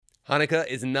Hanukkah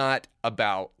is not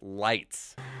about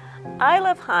lights. I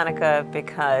love Hanukkah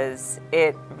because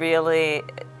it really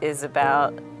is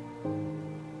about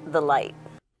the light.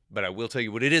 But I will tell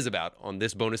you what it is about on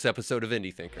this bonus episode of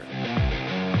Indie Thinker.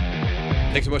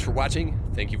 Thanks so much for watching,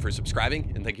 thank you for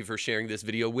subscribing, and thank you for sharing this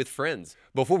video with friends.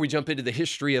 Before we jump into the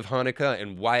history of Hanukkah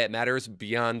and why it matters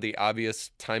beyond the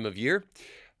obvious time of year,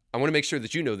 I want to make sure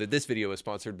that you know that this video is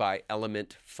sponsored by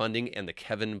Element Funding and the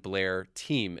Kevin Blair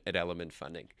team at Element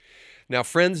Funding. Now,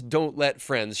 friends don't let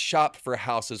friends shop for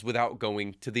houses without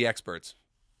going to the experts.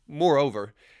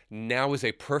 Moreover, now is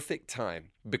a perfect time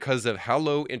because of how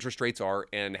low interest rates are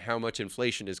and how much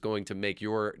inflation is going to make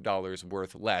your dollars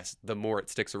worth less the more it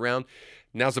sticks around.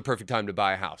 Now's the perfect time to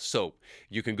buy a house. So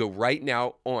you can go right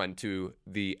now on to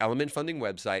the Element Funding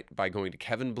website by going to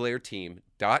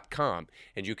kevinblairteam.com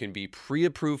and you can be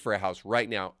pre-approved for a house right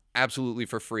now, absolutely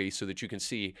for free, so that you can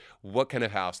see what kind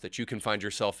of house that you can find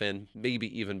yourself in, maybe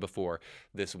even before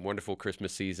this wonderful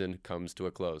Christmas season comes to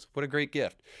a close. What a great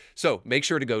gift. So make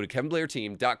sure to go to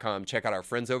kevinblairteam.com, check out our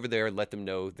friends over there, let them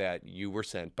know that you were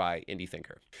sent by Indie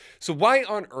Thinker. So why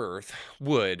on earth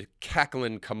would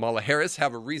cackling Kamala Harris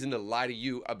have a reason to lie to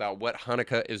you about what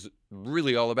Hanukkah is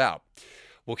really all about?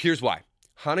 Well, here's why.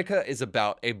 Hanukkah is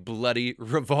about a bloody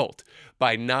revolt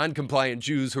by non-compliant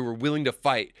Jews who were willing to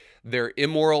fight their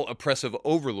immoral, oppressive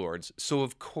overlords. So,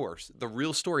 of course, the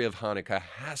real story of Hanukkah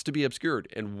has to be obscured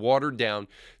and watered down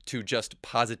to just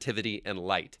positivity and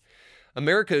light.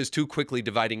 America is too quickly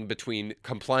dividing between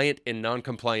compliant and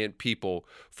non-compliant people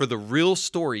for the real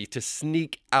story to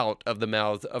sneak out of the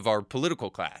mouths of our political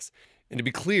class. And to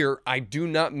be clear, I do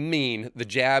not mean the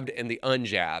jabbed and the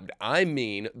unjabbed. I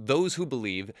mean those who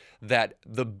believe that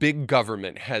the big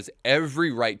government has every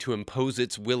right to impose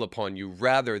its will upon you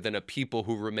rather than a people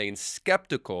who remain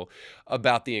skeptical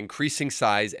about the increasing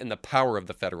size and the power of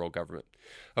the federal government.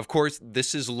 Of course,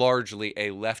 this is largely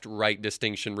a left-right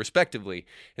distinction, respectively.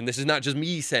 And this is not just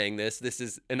me saying this. This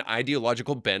is an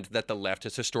ideological bent that the left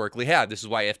has historically had. This is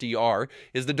why FDR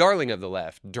is the darling of the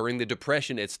left. During the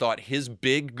Depression, it's thought his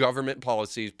big government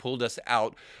policies pulled us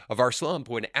out of our slump,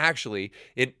 when actually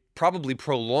it probably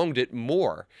prolonged it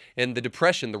more. And the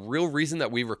Depression, the real reason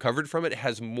that we recovered from it,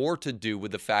 has more to do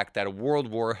with the fact that a world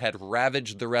war had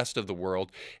ravaged the rest of the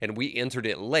world, and we entered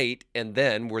it late, and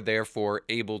then were therefore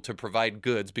able to provide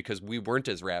goods because we weren't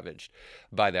as ravaged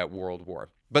by that world war.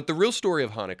 But the real story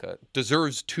of Hanukkah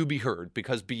deserves to be heard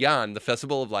because beyond the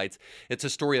Festival of Lights, it's a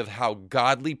story of how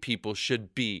godly people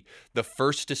should be the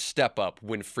first to step up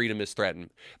when freedom is threatened,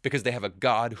 because they have a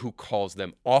God who calls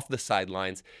them off the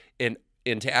sidelines and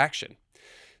into action.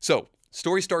 So,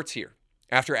 story starts here.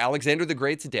 After Alexander the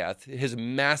Great's death, his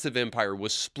massive empire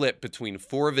was split between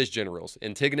four of his generals: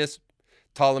 Antigonus,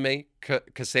 Ptolemy,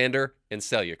 Cassander, and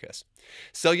Seleucus.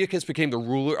 Seleucus became the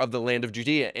ruler of the land of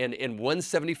Judea, and in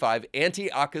 175,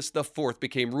 Antiochus IV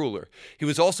became ruler. He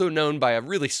was also known by a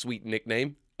really sweet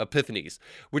nickname, Epiphanes,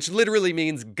 which literally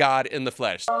means God in the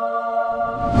flesh.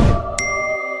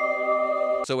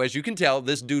 So as you can tell,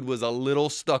 this dude was a little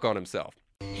stuck on himself.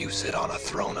 You sit on a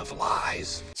throne of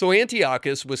lies. So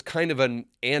Antiochus was kind of an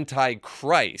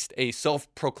anti-Christ, a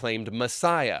self-proclaimed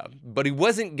Messiah. But he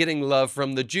wasn't getting love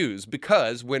from the Jews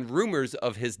because when rumors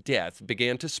of his death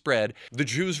began to spread, the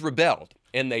Jews rebelled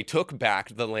and they took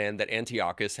back the land that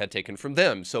Antiochus had taken from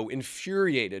them. So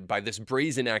infuriated by this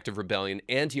brazen act of rebellion,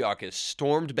 Antiochus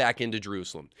stormed back into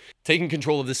Jerusalem, taking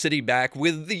control of the city back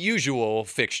with the usual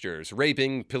fixtures: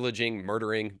 raping, pillaging,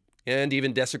 murdering, and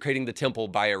even desecrating the temple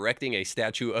by erecting a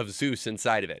statue of Zeus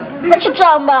inside of it. What you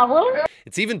talking about, Willie?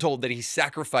 It's even told that he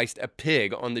sacrificed a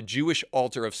pig on the Jewish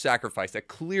altar of sacrifice, a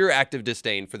clear act of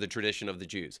disdain for the tradition of the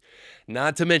Jews.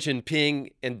 Not to mention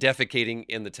peeing and defecating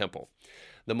in the temple,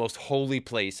 the most holy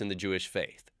place in the Jewish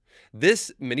faith.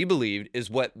 This, many believed,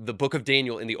 is what the book of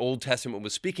Daniel in the Old Testament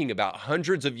was speaking about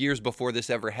hundreds of years before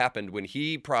this ever happened, when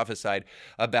he prophesied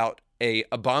about an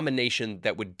abomination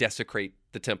that would desecrate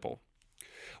the temple.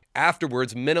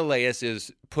 Afterwards, Menelaus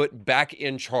is put back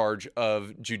in charge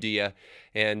of Judea,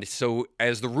 and so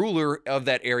as the ruler of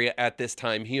that area at this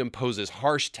time, he imposes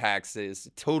harsh taxes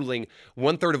totaling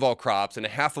 1/3 of all crops and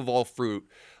 1/2 of all fruit,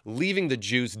 leaving the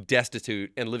Jews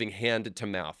destitute and living hand to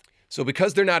mouth. So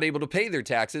because they're not able to pay their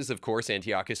taxes, of course,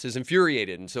 Antiochus is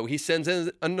infuriated. And so he sends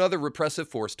in another repressive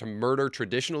force to murder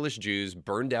traditionalist Jews,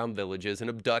 burn down villages, and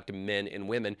abduct men and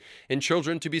women and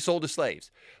children to be sold as slaves.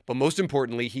 But most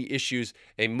importantly, he issues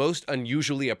a most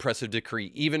unusually oppressive decree,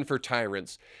 even for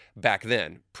tyrants back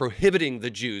then, prohibiting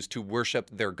the Jews to worship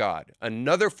their God.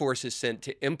 Another force is sent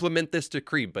to implement this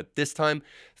decree, but this time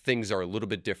things are a little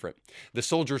bit different. The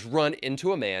soldiers run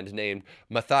into a man named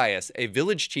Matthias, a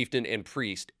village chieftain and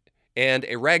priest, and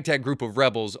a ragtag group of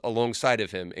rebels alongside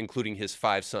of him, including his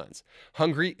 5 sons.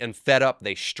 Hungry and fed up,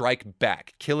 they strike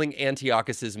back, killing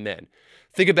Antiochus's men.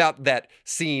 Think about that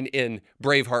scene in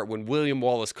Braveheart when William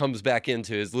Wallace comes back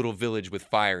into his little village with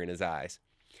fire in his eyes.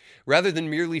 Rather than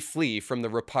merely flee from the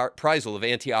reprisal of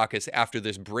Antiochus after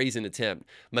this brazen attempt,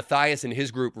 Matthias and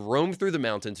his group roam through the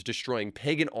mountains, destroying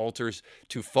pagan altars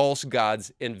to false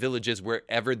gods in villages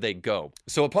wherever they go.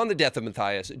 So upon the death of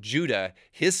Matthias, Judah,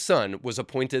 his son, was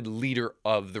appointed leader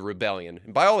of the rebellion.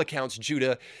 And by all accounts,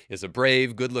 Judah is a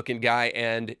brave, good-looking guy,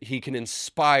 and he can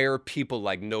inspire people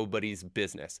like nobody's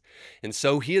business. And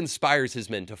so he inspires his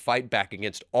men to fight back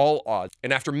against all odds,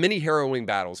 and after many harrowing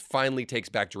battles, finally takes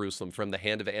back Jerusalem from the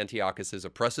hand of Antiochus's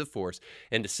oppressive force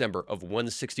in December of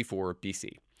 164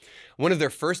 BC. One of their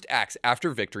first acts after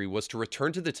victory was to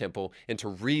return to the temple and to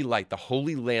relight the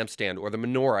holy lampstand, or the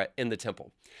menorah, in the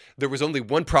temple. There was only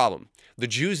one problem. The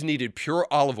Jews needed pure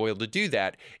olive oil to do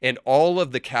that, and all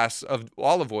of the casks of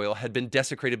olive oil had been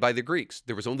desecrated by the Greeks.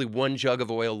 There was only one jug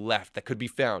of oil left that could be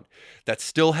found that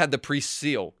still had the priest's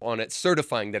seal on it,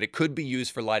 certifying that it could be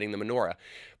used for lighting the menorah.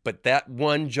 But that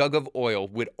one jug of oil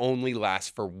would only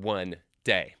last for 1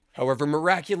 day. However,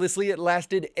 miraculously, it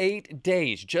lasted 8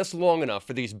 days, just long enough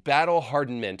for these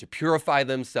battle-hardened men to purify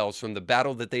themselves from the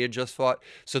battle that they had just fought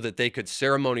so that they could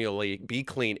ceremonially be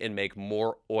clean and make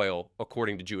more oil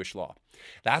according to Jewish law.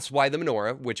 That's why the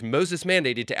menorah, which Moses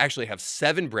mandated to actually have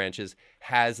 7 branches,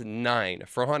 has 9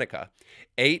 for Hanukkah.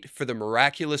 8 for the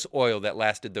miraculous oil that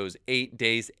lasted those 8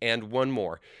 days, and 1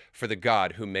 more for the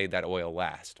God who made that oil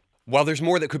last. While there's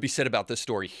more that could be said about this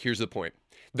story, here's the point.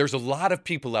 There's a lot of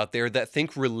people out there that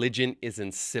think religion is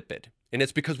insipid. And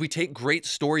it's because we take great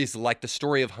stories like the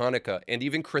story of Hanukkah and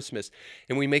even Christmas,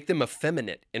 and we make them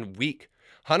effeminate and weak.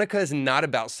 Hanukkah is not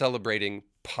about celebrating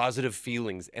positive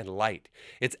feelings and light.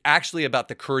 It's actually about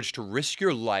the courage to risk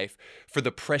your life for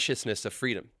the preciousness of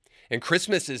freedom. And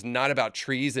Christmas is not about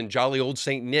trees and jolly old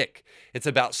Saint Nick. It's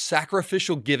about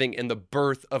sacrificial giving and the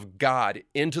birth of God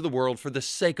into the world for the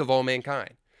sake of all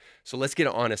mankind. So let's get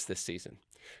honest this season.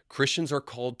 Christians are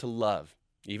called to love,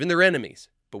 even their enemies,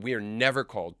 but we are never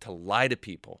called to lie to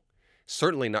people.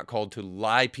 Certainly not called to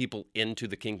lie people into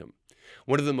the kingdom.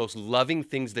 One of the most loving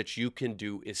things that you can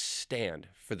do is stand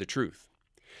for the truth.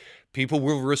 People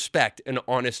will respect an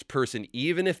honest person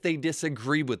even if they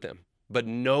disagree with them, but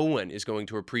no one is going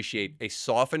to appreciate a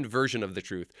softened version of the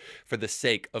truth for the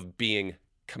sake of being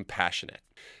compassionate.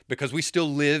 Because we still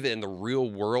live in the real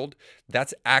world,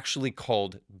 that's actually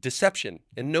called deception,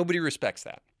 and nobody respects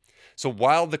that. So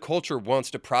while the culture wants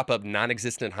to prop up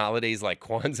non-existent holidays like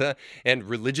Kwanzaa, and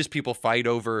religious people fight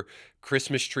over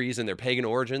Christmas trees and their pagan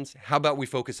origins, how about we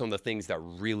focus on the things that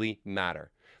really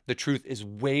matter? The truth is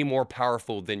way more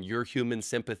powerful than your human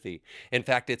sympathy. In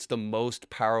fact, it's the most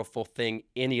powerful thing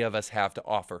any of us have to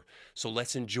offer. So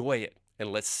let's enjoy it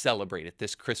and let's celebrate it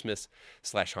this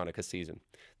Christmas/Hanukkah season.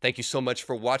 Thank you so much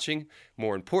for watching.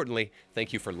 More importantly,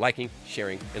 thank you for liking,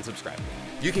 sharing, and subscribing.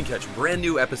 You can catch brand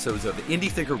new episodes of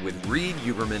Indie Thinker with Reed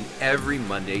Huberman every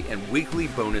Monday and weekly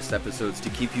bonus episodes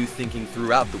to keep you thinking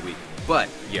throughout the week. But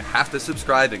you have to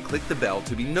subscribe and click the bell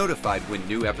to be notified when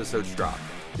new episodes drop.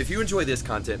 If you enjoy this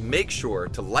content, make sure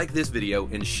to like this video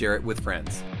and share it with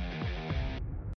friends.